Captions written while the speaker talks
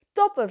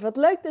Topper, wat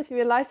leuk dat je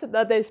weer luistert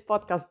naar deze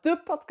podcast.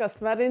 De podcast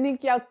waarin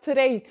ik jou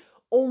train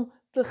om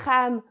te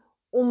gaan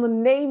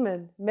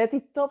ondernemen met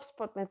die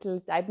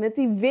topsportmentaliteit, met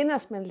die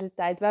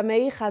winnaarsmentaliteit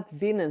waarmee je gaat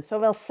winnen.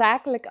 Zowel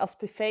zakelijk als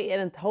privé en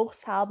het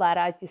hoogst haalbare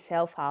uit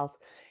jezelf haalt.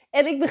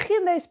 En ik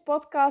begin deze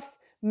podcast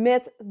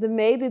met de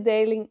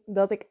mededeling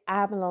dat ik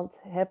Ameland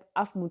heb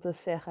af moeten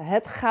zeggen.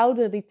 Het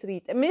Gouden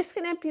Retreat. En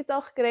misschien heb je het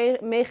al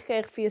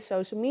meegekregen via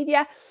social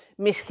media.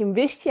 Misschien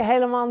wist je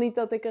helemaal niet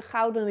dat ik een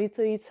Gouden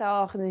Retreat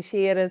zou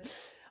organiseren.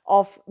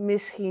 Of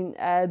misschien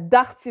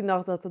dacht je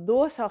nog dat het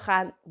door zou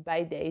gaan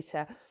bij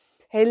deze.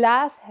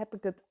 Helaas heb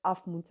ik het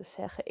af moeten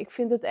zeggen. Ik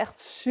vind het echt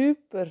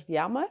super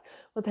jammer.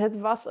 Want het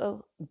was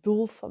een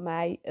doel van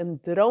mij, een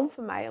droom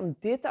van mij om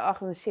dit te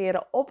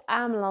organiseren op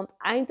Ameland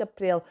eind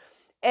april.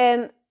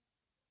 En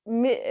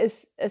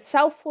het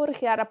zou vorig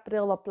jaar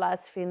april al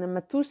plaatsvinden,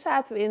 maar toen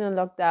zaten we in een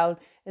lockdown.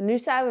 En nu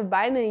zijn we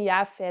bijna een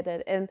jaar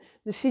verder en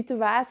de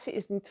situatie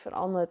is niet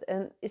veranderd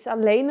en is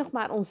alleen nog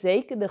maar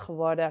onzekerder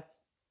geworden.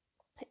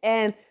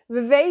 En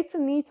we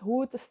weten niet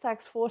hoe het er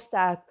straks voor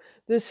staat.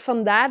 Dus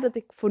vandaar dat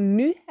ik voor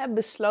nu heb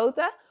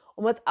besloten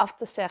om het af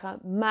te zeggen.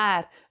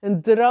 Maar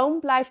een droom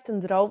blijft een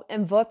droom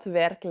en wordt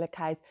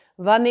werkelijkheid.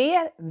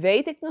 Wanneer,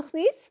 weet ik nog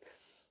niet.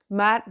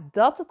 Maar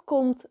dat het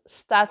komt,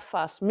 staat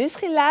vast.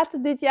 Misschien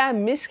later dit jaar,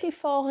 misschien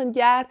volgend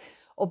jaar.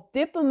 Op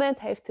dit moment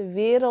heeft de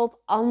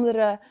wereld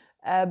andere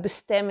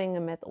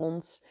bestemmingen met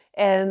ons.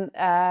 En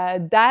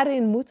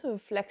daarin moeten we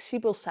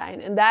flexibel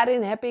zijn. En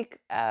daarin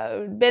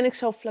ben ik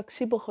zo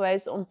flexibel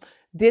geweest om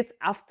dit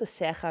af te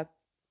zeggen.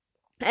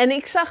 En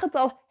ik zag het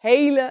al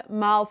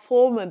helemaal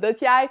voor me.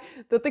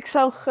 Dat ik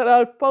zo'n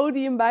groot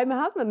podium bij me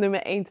had met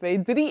nummer 1,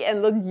 2, 3.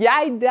 En dat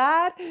jij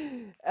daar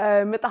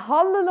met de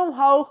handen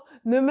omhoog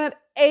nummer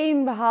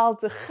 1 behaalt.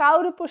 De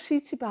gouden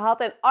positie behaalt.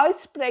 En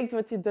uitspreekt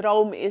wat je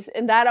droom is.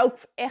 En daar ook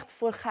echt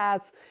voor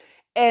gaat.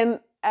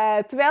 En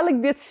terwijl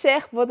ik dit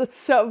zeg, word ik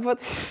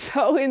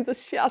zo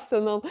enthousiast.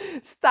 En dan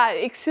sta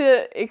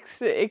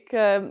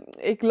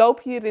ik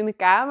loop hier in de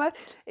kamer.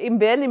 Ik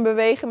ben in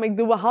beweging, maar ik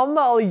doe mijn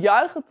handen al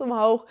juichend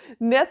omhoog.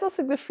 Net als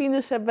ik de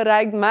finish heb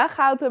bereikt, mijn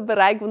goud heb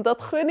bereikt. Want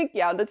dat gun ik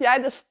jou. Dat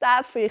jij er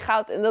staat voor je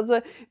goud. En dat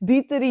we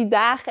die 3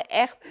 dagen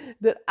echt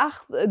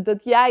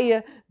dat jij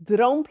je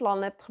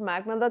droomplan hebt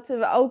gemaakt. Maar dat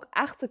we ook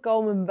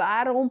achterkomen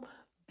waarom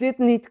dit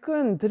niet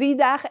kunt. 3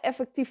 dagen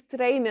effectief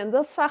trainen. En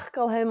dat zag ik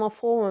al helemaal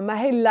voor me. Maar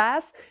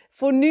helaas,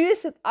 voor nu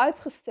is het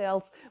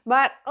uitgesteld.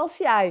 Maar als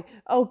jij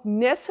ook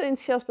net zo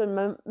enthousiast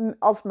bent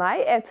als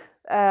mij. En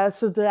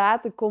zodra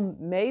het er komt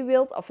mee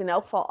wilt. Of in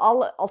elk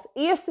geval als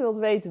eerste wilt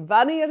weten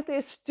wanneer het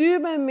is.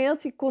 Stuur me een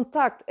mailtje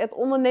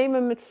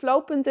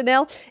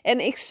contact@ondernemenmetflow.nl. En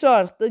ik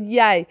zorg dat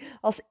jij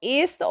als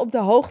eerste op de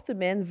hoogte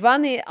bent.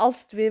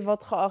 Als het weer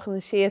wordt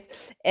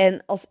georganiseerd.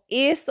 En als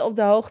eerste op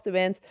de hoogte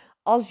bent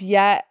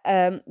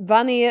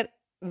wanneer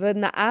we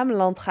naar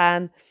Ameland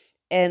gaan.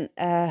 En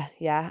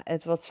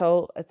het wordt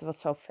zo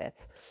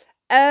vet.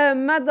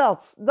 Maar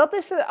dat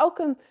is er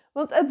ook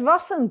want het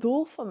was een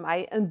doel van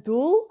mij. Een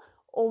doel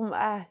om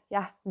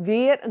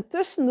weer een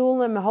tussendoel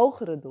naar mijn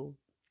hogere doel.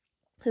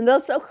 En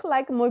dat is ook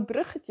gelijk een mooi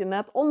bruggetje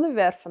naar het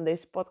onderwerp van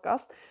deze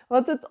podcast.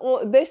 Want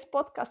deze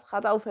podcast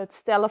gaat over het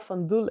stellen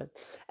van doelen.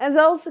 En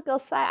zoals ik al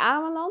zei,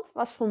 Ameland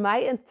was voor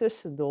mij een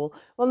tussendoel.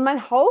 Want mijn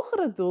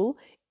hogere doel,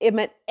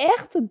 mijn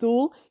echte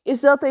doel, is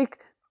dat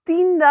ik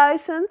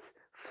 10.000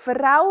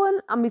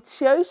 vrouwen,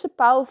 ambitieuze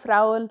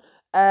powervrouwen,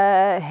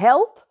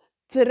 help,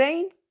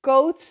 train,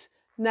 coach,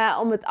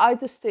 om het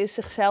uiterste in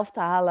zichzelf te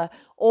halen.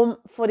 Om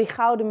voor die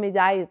gouden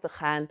medaille te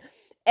gaan.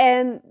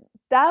 En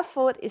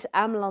daarvoor is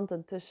Ameland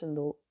een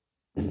tussendoel.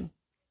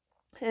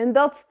 En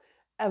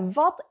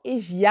wat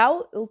is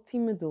jouw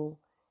ultieme doel?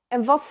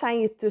 En wat zijn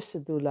je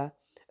tussendoelen?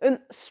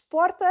 Een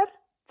sporter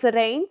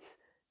traint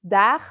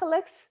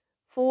dagelijks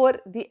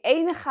voor die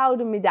ene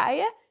gouden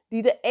medaille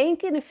die er 1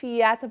 keer in 4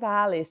 jaar te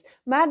behalen is.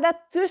 Maar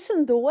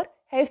daartussendoor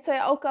heeft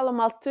hij ook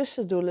allemaal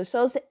tussendoelen.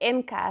 Zoals de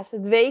NK's,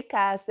 het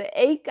WK's, de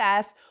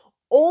EK's.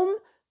 Om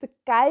te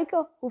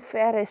kijken hoe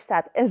ver hij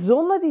staat. En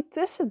zonder die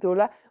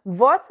tussendoelen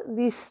wordt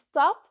die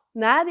stap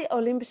naar die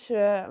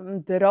Olympische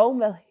droom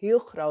wel heel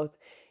groot.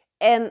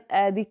 En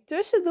die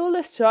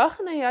tussendoelen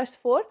zorgen er juist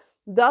voor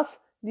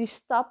dat die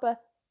stappen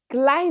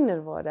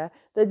kleiner worden.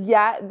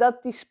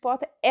 Dat die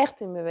sport echt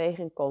in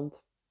beweging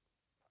komt.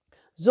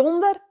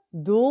 Zonder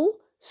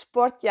doel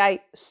sport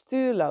jij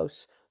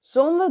stuurloos.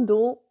 Zonder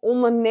doel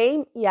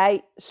onderneem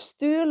jij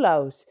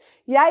stuurloos.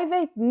 Jij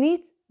weet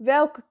niet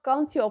welke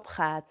kant je op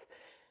gaat.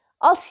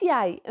 Als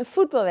jij een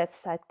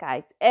voetbalwedstrijd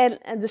kijkt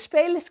en de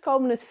spelers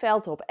komen het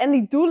veld op en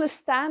die doelen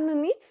staan er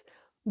niet,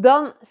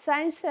 dan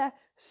zijn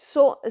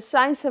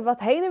ze wat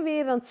heen en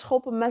weer aan het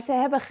schoppen, maar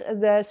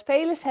de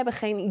spelers hebben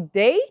geen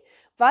idee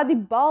waar die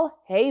bal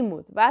heen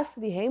moet, waar ze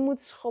die heen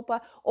moeten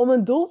schoppen om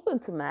een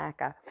doelpunt te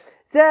maken.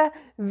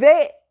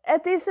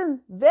 Het is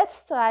een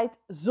wedstrijd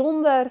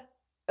zonder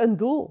een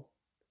doel.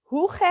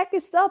 Hoe gek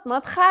is dat?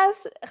 Maar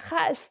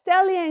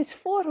stel je eens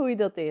voor hoe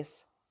dat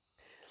is.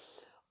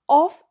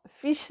 Of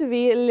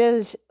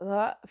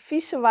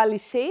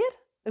visualiseer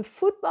een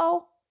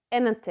voetbal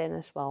en een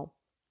tennisbal.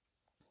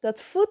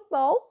 Dat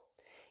voetbal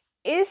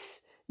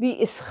die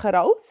is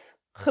groot.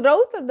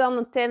 Groter dan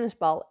een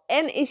tennisbal.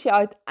 En is je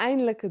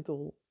uiteindelijke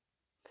doel.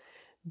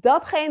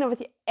 Datgene wat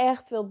je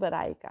echt wilt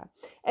bereiken.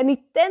 En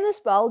die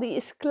tennisbal die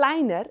is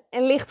kleiner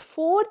en ligt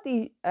voor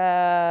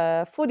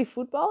die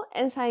voetbal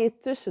en zijn je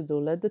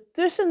tussendoelen. De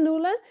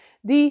tussendoelen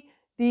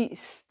die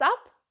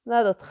stap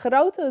naar dat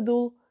grotere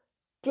doel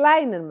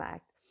kleiner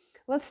maakt.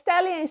 Want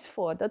stel je eens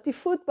voor dat die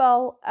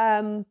voetbal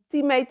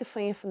 10 meter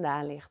van je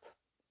vandaan ligt.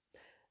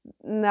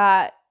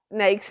 Nou,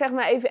 nee, ik zeg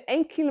maar even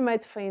 1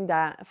 kilometer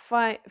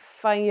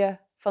van je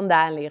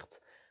vandaan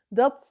ligt.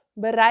 Dat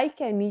bereik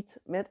jij niet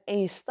met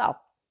 1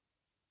 stap.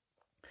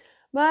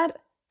 Maar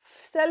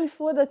stel je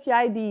voor dat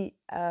jij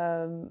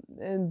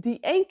die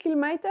 1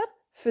 kilometer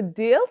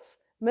verdeelt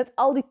met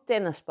al die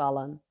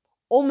tennisballen.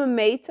 Om 1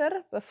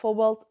 meter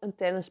bijvoorbeeld een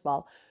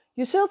tennisbal.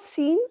 Je zult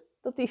zien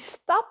dat die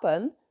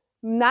stappen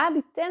naar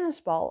die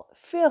tennisbal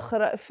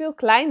veel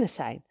kleiner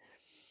zijn.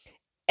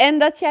 En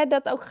dat jij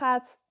dat ook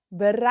gaat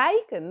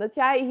bereiken. Dat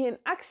jij hier in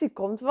actie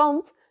komt.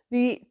 Want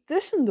die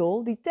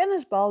tussendoel, die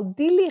tennisbal,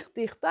 die ligt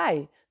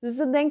dichtbij. Dus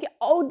dan denk je,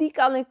 oh, die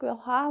kan ik wel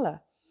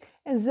halen.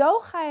 En zo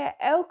ga je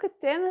elke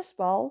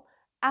tennisbal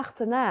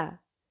achterna.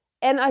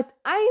 En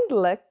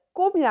uiteindelijk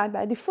kom jij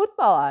bij die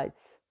voetbal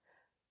uit.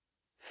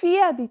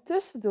 Via die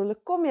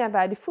tussendoelen kom jij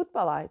bij die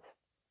voetbal uit.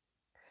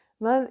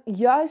 Maar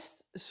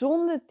juist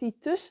zonder die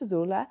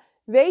tussendoelen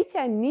weet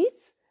jij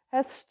niet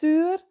het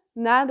stuur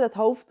naar dat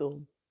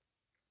hoofddoel.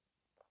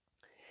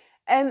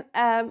 En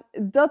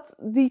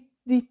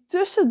die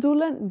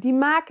tussendoelen, die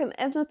maken,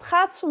 en het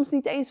gaat soms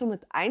niet eens om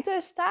het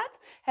eindresultaat,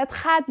 het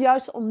gaat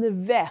juist om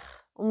de weg.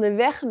 Om de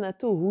weg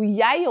naartoe, hoe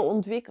jij je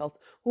ontwikkelt.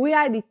 Hoe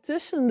jij die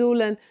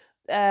tussendoelen,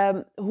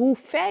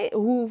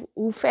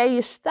 hoe ver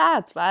je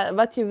staat,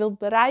 wat je wilt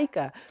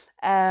bereiken.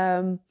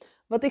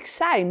 Wat ik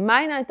zei,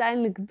 mijn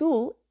uiteindelijke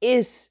doel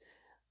is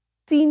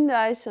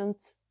 10.000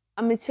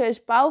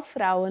 ambitieuze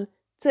bouwvrouwen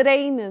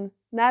trainen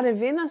naar een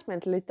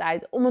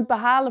winnaarsmentaliteit om het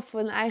behalen van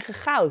hun eigen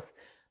goud.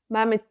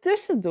 Maar mijn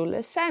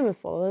tussendoelen zijn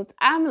bijvoorbeeld het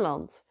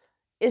Ameland.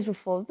 Is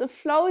bijvoorbeeld een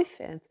flow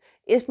event.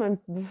 Is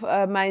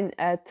mijn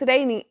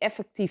training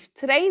effectief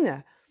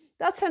trainen.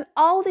 Dat zijn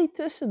al die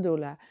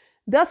tussendoelen.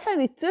 Dat zijn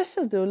die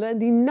tussendoelen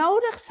die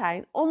nodig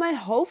zijn om mijn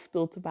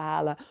hoofddoel te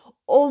behalen.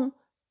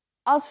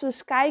 Als we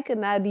eens kijken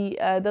naar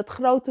dat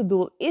grote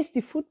doel, is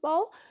die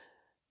voetbal.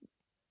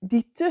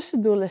 Die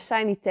tussendoelen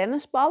zijn die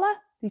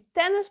tennisballen. Die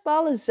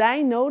tennisballen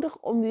zijn nodig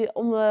om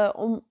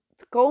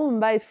te komen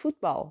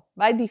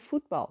bij die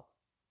voetbal.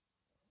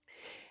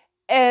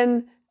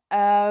 En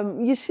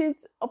je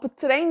ziet op het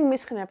training,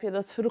 misschien heb je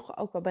dat vroeger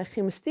ook wel bij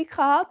gymnastiek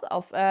gehad.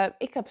 Of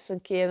ik heb eens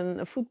een keer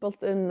een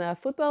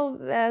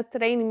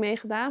voetbaltraining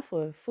meegedaan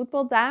voor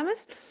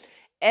voetbaldames.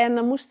 En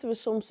dan moesten we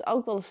soms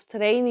ook wel eens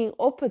training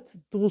op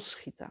het doel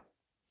schieten.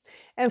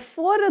 En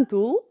voor het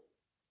doel,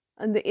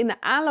 in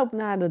de aanloop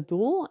naar het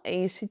doel, en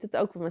je ziet het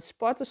ook met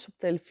sporters op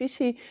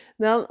televisie,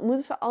 dan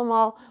moeten ze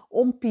allemaal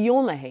om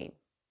pionnen heen.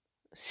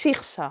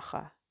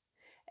 Zigzaggen.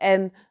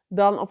 En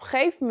dan op een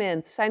gegeven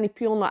moment zijn die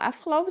pionnen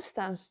afgelopen.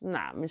 Staan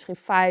misschien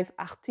 5,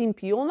 8, 10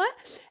 pionnen.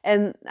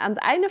 En aan het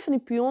einde van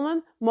die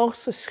pionnen mogen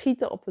ze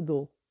schieten op het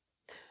doel.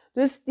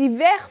 Dus die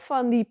weg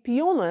van die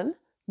pionnen,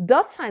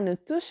 dat zijn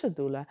de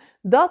tussendoelen.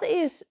 Dat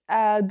is,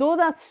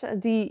 doordat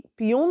die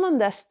pionnen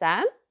daar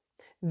staan,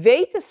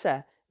 weten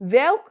ze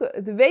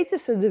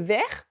de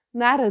weg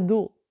naar het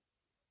doel.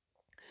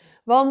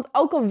 Want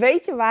ook al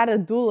weet je waar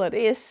het doel er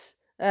is,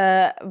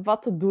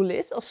 wat het doel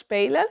is als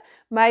speler,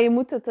 maar je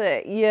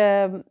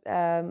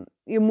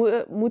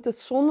moet het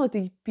zonder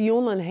die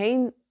pionnen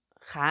heen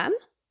gaan.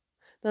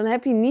 Dan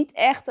heb je niet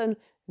echt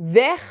een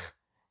weg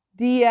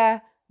die je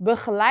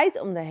begeleidt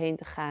om daarheen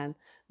te gaan.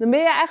 Dan ben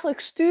je eigenlijk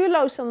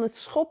stuurloos aan het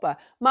schoppen.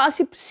 Maar als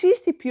je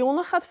precies die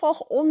pionnen gaat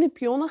volgen, om die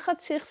pionnen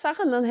gaat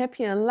zigzaggen, dan heb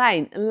je een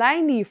lijn. Een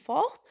lijn die je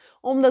volgt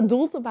om dat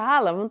doel te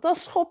behalen. Want dan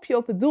schop je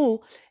op het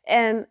doel.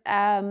 En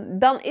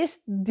dan is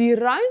die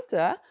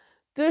ruimte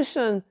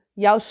tussen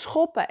jouw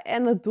schoppen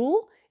en het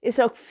doel is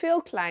ook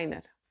veel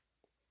kleiner.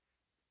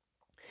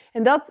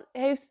 En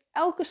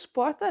elke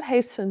sporter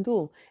heeft zijn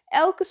doel.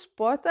 Elke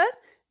sporter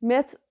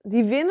met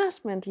die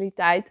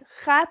winnaarsmentaliteit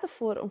gaat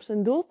ervoor om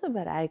zijn doel te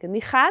bereiken.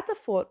 Die gaat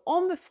ervoor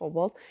om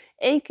bijvoorbeeld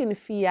 1 keer in de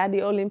 4 jaar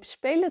die Olympische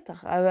Spelen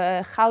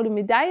gouden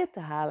medaille te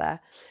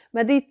halen.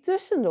 Maar die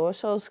tussendoor,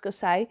 zoals ik al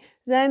zei,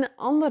 zijn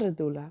andere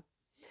doelen.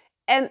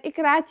 En ik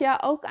raad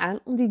jou ook aan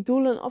om die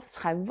doelen op te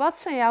schrijven. Wat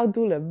zijn jouw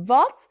doelen?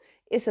 Wat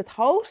is het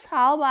hoogst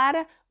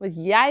haalbare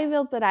wat jij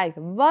wilt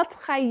bereiken? Wat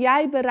ga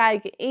jij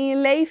bereiken in je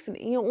leven,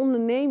 in je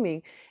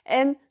onderneming?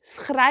 En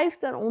schrijf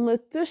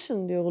daaronder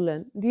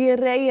tussendoelen die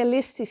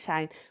realistisch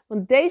zijn.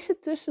 Want deze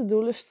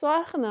tussendoelen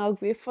zorgen er ook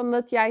weer van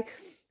dat jij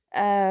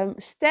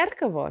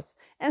sterker wordt.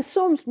 En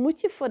soms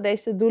moet je voor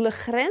deze doelen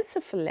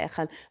grenzen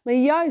verleggen. Maar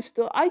juist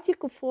door uit je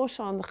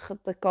comfortzone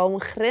te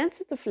komen,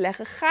 grenzen te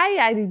verleggen, ga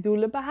jij die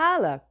doelen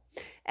behalen.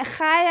 En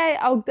ga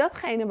jij ook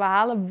datgene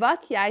behalen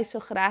wat jij zo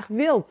graag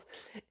wilt.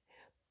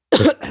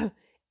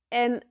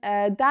 En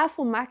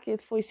daarvoor maak je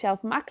het voor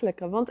jezelf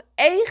makkelijker. Want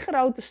 1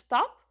 grote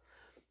stap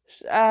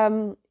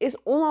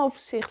is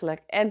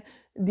onoverzichtelijk. En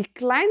die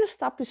kleine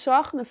stapjes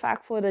zorgen er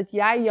vaak voor dat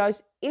jij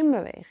juist in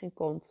beweging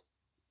komt.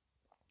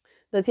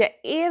 Dat jij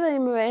eerder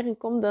in beweging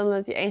komt dan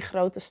dat je één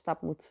grote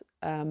stap moet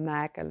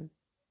maken.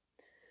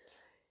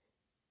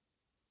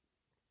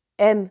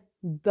 En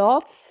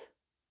dat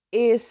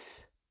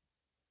is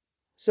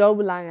zo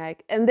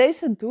belangrijk. En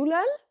deze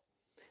doelen,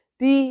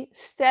 die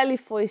stel je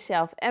voor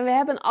jezelf. En we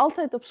hebben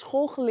altijd op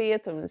school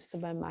geleerd, tenminste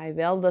bij mij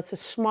wel, dat ze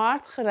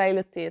SMART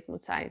gerelateerd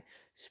moet zijn.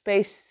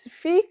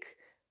 Specifiek,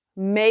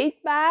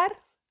 meetbaar,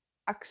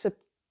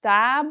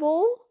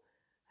 acceptabel,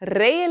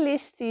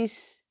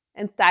 realistisch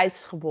en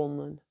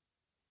tijdsgebonden.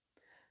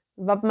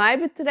 Wat mij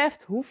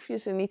betreft hoef je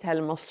ze niet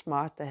helemaal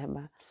SMART te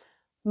hebben.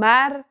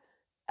 Maar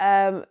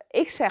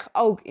ik zeg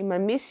ook, in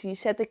mijn missie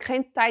zet ik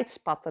geen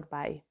tijdspad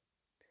erbij.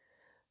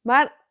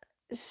 Maar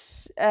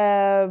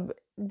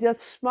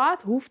dat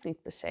SMART hoeft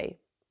niet per se.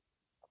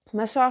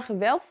 Maar zorg er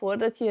wel voor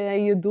dat je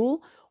je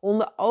doel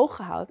onder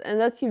ogen houdt. En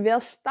dat je wel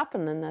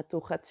stappen er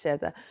naartoe gaat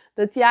zetten.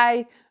 Dat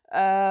jij,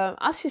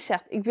 als je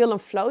zegt, ik wil een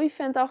flow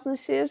event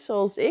organiseren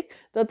zoals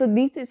ik. Dat het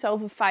niet iets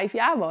over 5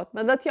 jaar wordt.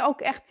 Maar dat je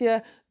ook echt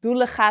je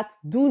doelen gaat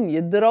doen.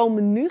 Je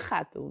dromen nu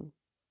gaat doen.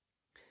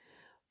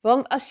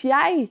 Want als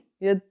jij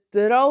je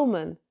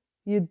dromen,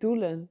 je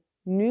doelen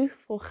nu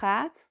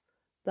volgaat,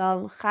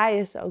 dan ga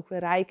je ze ook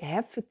bereiken.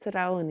 Heb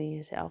vertrouwen in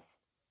jezelf.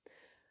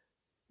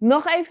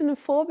 Nog even een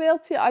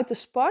voorbeeldje uit de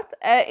sport.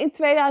 In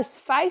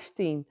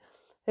 2015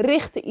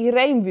 richtte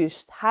Irene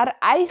Wust haar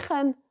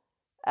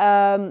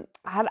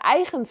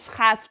eigen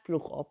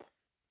schaatsploeg op.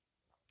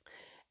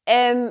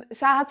 En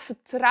zij had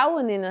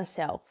vertrouwen in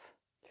haarzelf.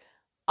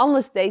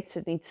 Anders deed ze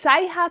het niet.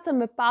 Zij had een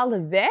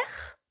bepaalde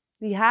weg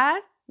die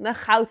haar naar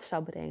goud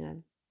zou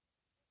brengen.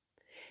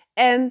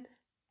 En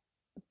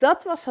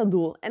dat was haar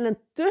doel. En een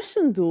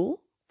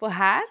tussendoel voor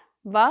haar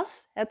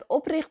was het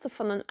oprichten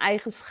van een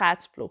eigen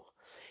schaatsploeg.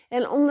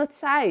 En omdat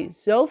zij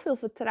zoveel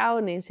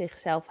vertrouwen in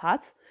zichzelf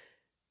had,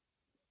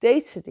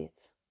 deed ze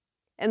dit.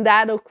 En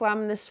daardoor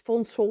kwamen de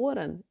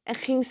sponsoren en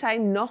ging zij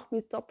nog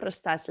meer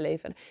topprestaties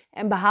leveren.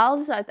 En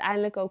behaalde ze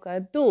uiteindelijk ook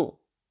het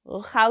doel,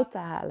 om goud te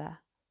halen.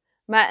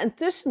 Maar een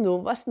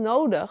tussendoel was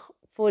nodig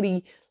voor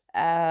die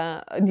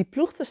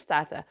ploeg te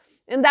starten.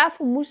 En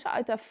daarvoor moest ze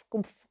uit haar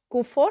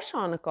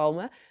comfortzone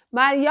komen.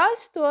 Maar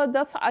juist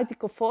doordat ze uit die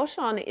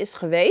comfortzone is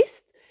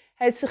geweest,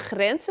 heeft ze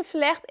grenzen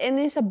verlegd en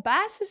is haar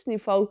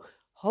basisniveau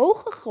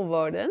hoger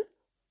geworden.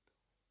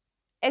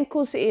 En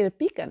kon ze eerder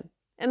pieken.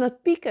 En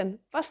dat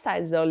pieken was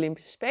tijdens de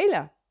Olympische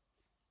Spelen.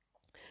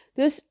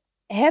 Dus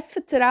heb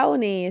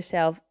vertrouwen in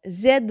jezelf.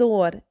 Zet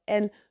door.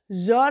 En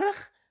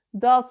zorg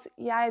dat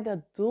jij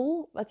dat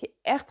doel wat je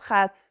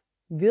echt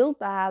wilt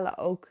behalen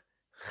ook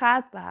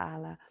gaat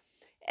behalen.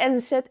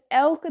 En zet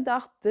elke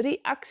dag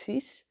 3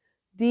 acties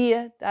die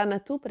je daar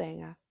naartoe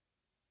brengen.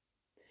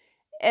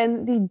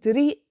 En die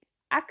 3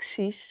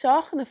 acties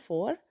zorgen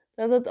ervoor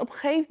dat het op een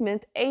gegeven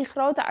moment 1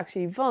 grote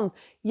actie is. Want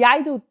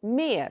jij doet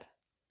meer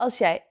als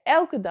jij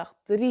elke dag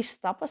 3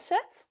 stappen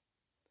zet,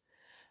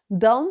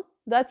 dan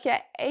dat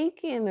jij 1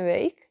 keer in de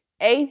week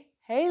 1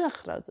 hele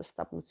grote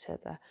stap moet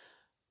zetten.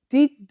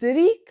 Die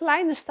 3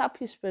 kleine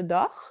stapjes per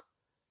dag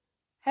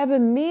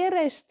hebben meer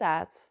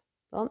resultaat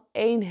dan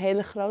 1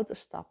 hele grote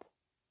stap.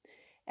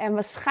 En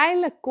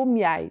waarschijnlijk kom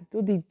jij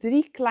door die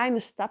 3 kleine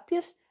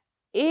stapjes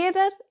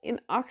eerder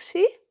in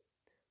actie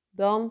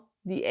dan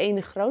die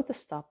ene grote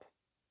stap.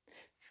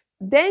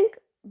 Denk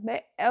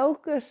bij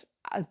elke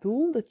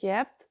doel dat je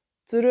hebt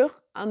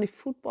terug aan die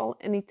voetbal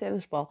en die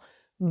tennisbal.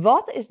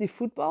 Wat is die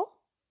voetbal?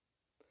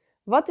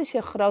 Wat is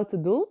je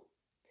grote doel?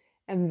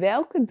 En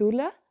welke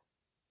doelen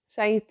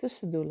zijn je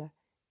tussendoelen?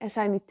 En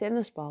zijn die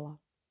tennisballen?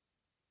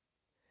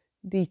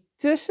 Die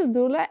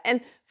tussendoelen,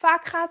 en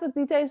vaak gaat het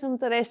niet eens om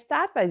het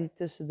resultaat bij die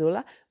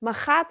tussendoelen, maar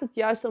gaat het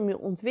juist om je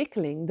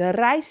ontwikkeling, de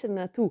reis er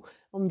naartoe,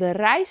 om de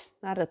reis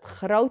naar het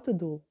grote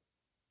doel.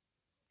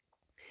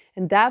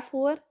 En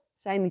daarvoor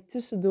zijn die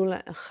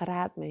tussendoelen een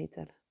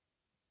graadmeter.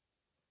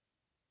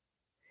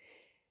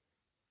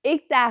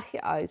 Ik daag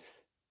je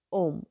uit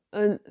om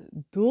een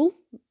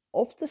doel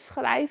op te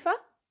schrijven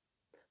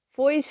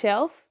voor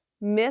jezelf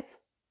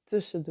met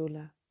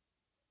tussendoelen.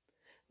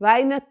 Waar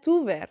je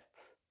naartoe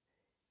werkt.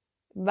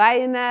 Waar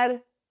je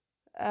naar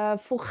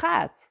voor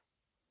gaat.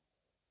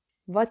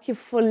 Waar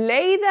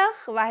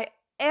je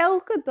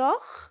elke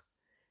dag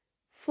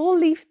vol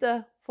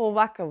liefde voor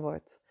wakker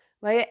wordt.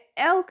 Waar je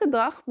elke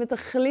dag met een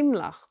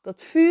glimlach,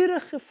 dat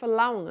vurige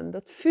verlangen,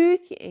 dat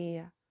vuurtje in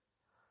je,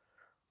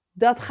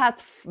 dat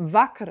gaat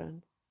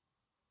wakkeren.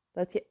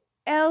 Dat je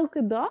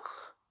elke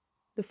dag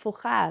ervoor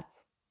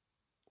gaat.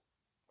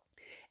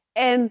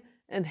 En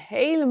een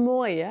hele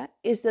mooie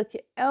is dat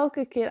je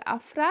elke keer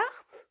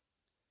afvraagt,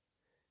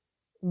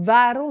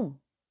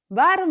 waarom?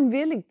 Waarom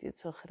wil ik dit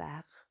zo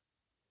graag?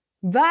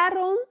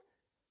 Waarom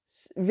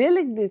wil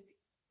ik dit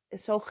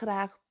zo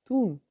graag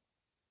doen?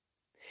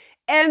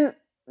 En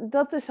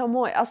dat is zo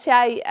mooi. Als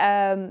jij,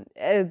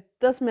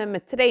 dat is met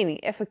mijn training,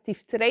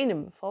 effectief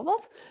trainen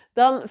bijvoorbeeld,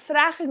 dan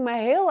vraag ik me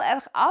heel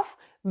erg af,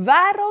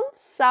 waarom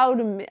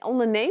zouden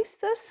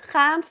onderneemsters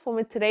gaan voor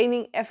mijn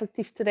training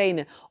effectief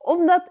trainen?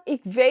 Omdat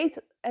ik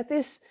weet, het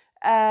is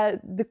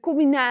de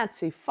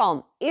combinatie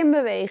van in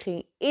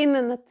beweging, in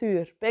de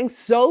natuur, brengt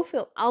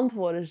zoveel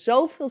antwoorden,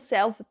 zoveel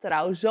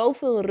zelfvertrouwen,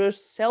 zoveel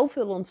rust,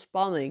 zoveel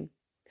ontspanning.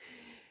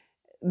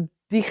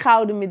 Die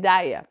gouden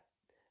medaille.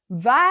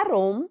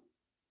 Waarom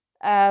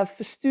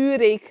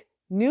verstuur ik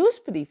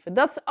nieuwsbrieven?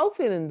 Dat is ook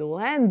weer een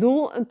doel. Hè?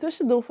 Een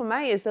tussendoel van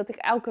mij is dat ik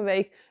elke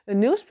week een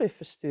nieuwsbrief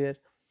verstuur.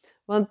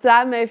 Want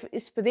daarmee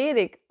inspireer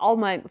ik al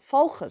mijn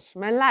volgers,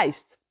 mijn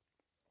lijst.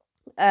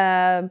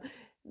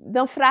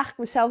 Dan vraag ik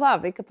mezelf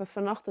af, ik heb er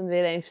vanochtend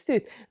weer een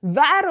verstuurd.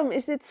 Waarom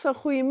is dit zo'n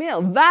goede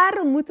mail?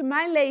 Waarom moeten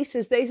mijn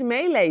lezers deze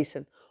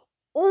meelezen?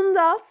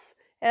 Omdat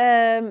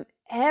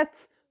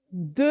het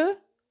de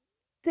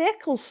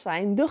tackles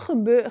zijn,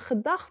 de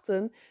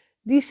gedachten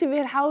die ze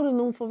weerhouden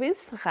om voor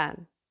winst te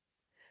gaan.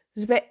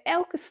 Dus bij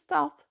elke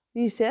stap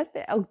die je zet,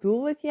 bij elk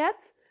doel wat je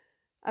hebt,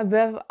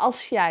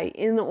 als jij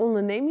in een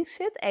onderneming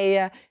zit en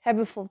je hebt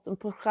bijvoorbeeld een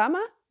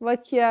programma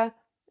wat je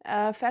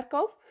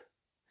verkoopt,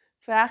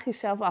 vraag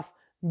jezelf af,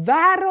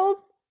 waarom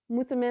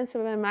moeten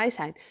mensen bij mij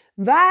zijn?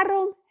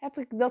 Waarom heb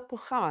ik dat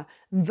programma?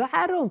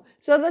 Waarom?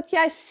 Zodat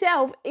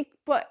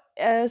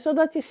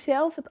je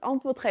zelf het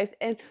antwoord geeft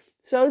en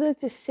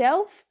zodat je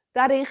zelf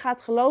daarin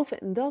gaat geloven.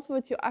 En dat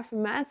wordt je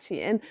affirmatie.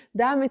 En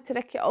daarmee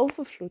trek je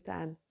overvloed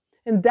aan.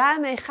 En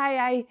daarmee ga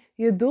jij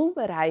je doel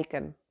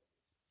bereiken.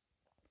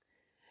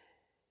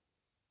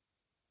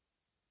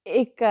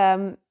 Ik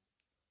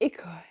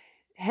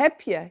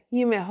heb je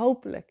hiermee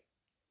hopelijk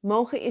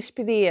mogen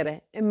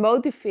inspireren en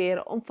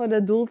motiveren om voor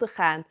dat doel te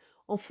gaan.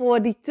 Om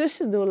voor die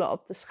tussendoelen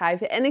op te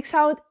schrijven. En ik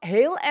zou het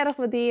heel erg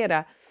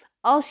waarderen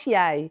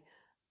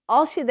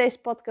als je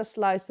deze podcast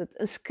luistert,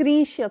 een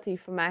screenshot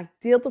hiervan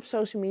maakt, deelt op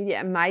social media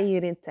en mij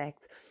hierin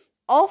tagt.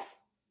 Of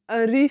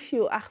een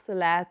review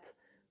achterlaat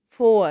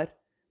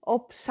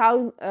op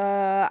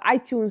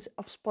iTunes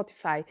of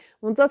Spotify.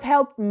 Want dat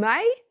helpt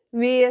mij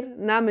weer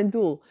naar mijn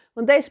doel.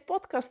 Want deze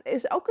podcast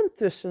is ook een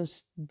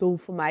tussendoel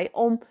voor mij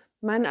om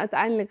mijn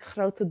uiteindelijk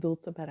grote doel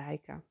te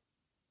bereiken.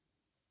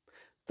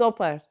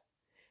 Topper.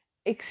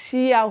 Ik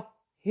zie jou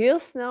heel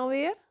snel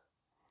weer.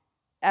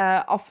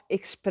 Of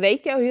ik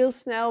spreek jou heel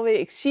snel weer.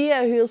 Ik zie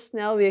jou heel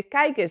snel weer.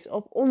 Kijk eens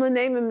op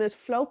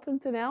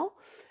ondernemenmetflow.nl.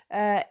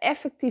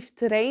 Effectief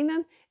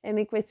trainen. En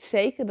ik weet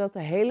zeker dat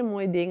er hele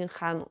mooie dingen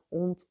gaan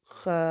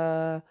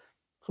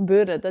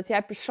gebeuren. Dat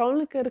jij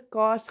persoonlijke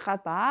records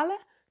gaat behalen.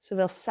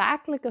 Zowel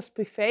zakelijk als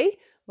privé.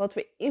 Wat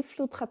weer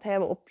invloed gaat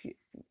hebben op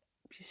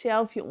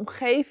jezelf, je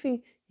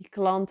omgeving, je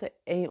klanten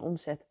en je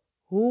omzet.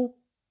 Hoe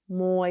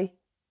mooi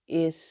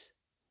is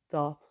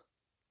dat?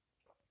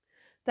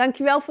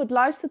 Dankjewel voor het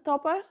luisteren,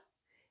 topper.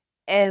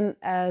 En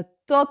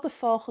tot de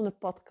volgende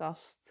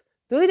podcast.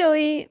 Doei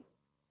doei!